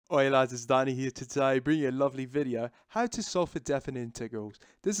Oi lads, it's Danny here today, bringing you a lovely video, how to solve for definite integrals.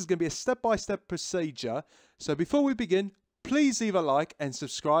 This is going to be a step-by-step procedure, so before we begin, please leave a like and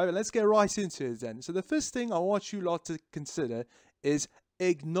subscribe, and let's get right into it then. So the first thing I want you lot to consider is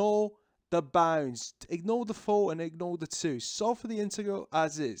ignore the bounds, ignore the 4 and ignore the 2, solve for the integral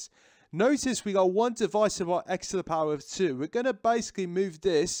as is. Notice we got 1 divided by x to the power of 2. We're going to basically move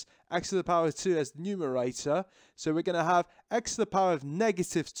this x to the power of 2 as the numerator. So we're going to have x to the power of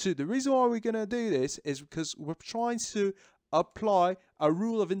negative 2. The reason why we're going to do this is because we're trying to apply a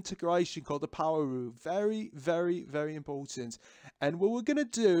rule of integration called the power rule. Very, very, very important. And what we're going to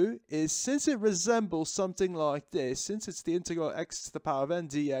do is, since it resembles something like this, since it's the integral x to the power of n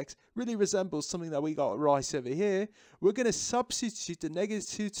dx, really resembles something that we got right over here, we're going to substitute the negative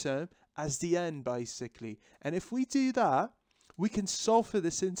 2 term as the n basically. And if we do that, we can solve for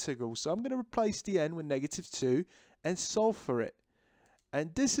this integral. So I'm going to replace the n with negative 2 and solve for it.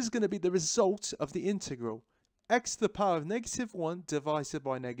 And this is going to be the result of the integral. X to the power of negative 1 divided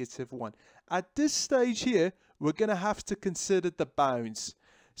by negative 1. At this stage here, we're going to have to consider the bounds.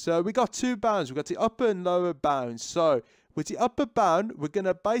 So we got 2 bounds. We've got the upper and lower bounds. So with the upper bound, we're going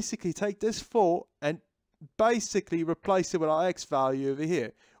to basically take this 4 and basically replace it with our x value over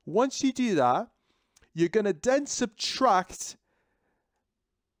here. Once you do that, you're going to then subtract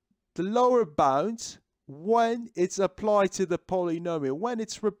the lower bound when it's applied to the polynomial, when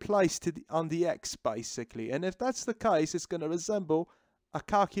it's replaced on the x basically. And if that's the case, it's going to resemble a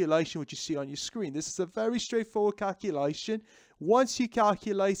calculation which you see on your screen. This is a very straightforward calculation. Once you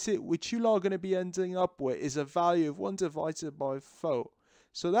calculate it, what you are going to be ending up with is a value of 1 divided by 4.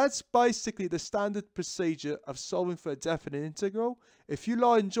 So that's basically the standard procedure of solving for a definite integral. If you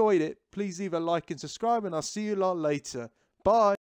lot enjoyed it, please leave a like and subscribe, and I'll see you lot later. Bye.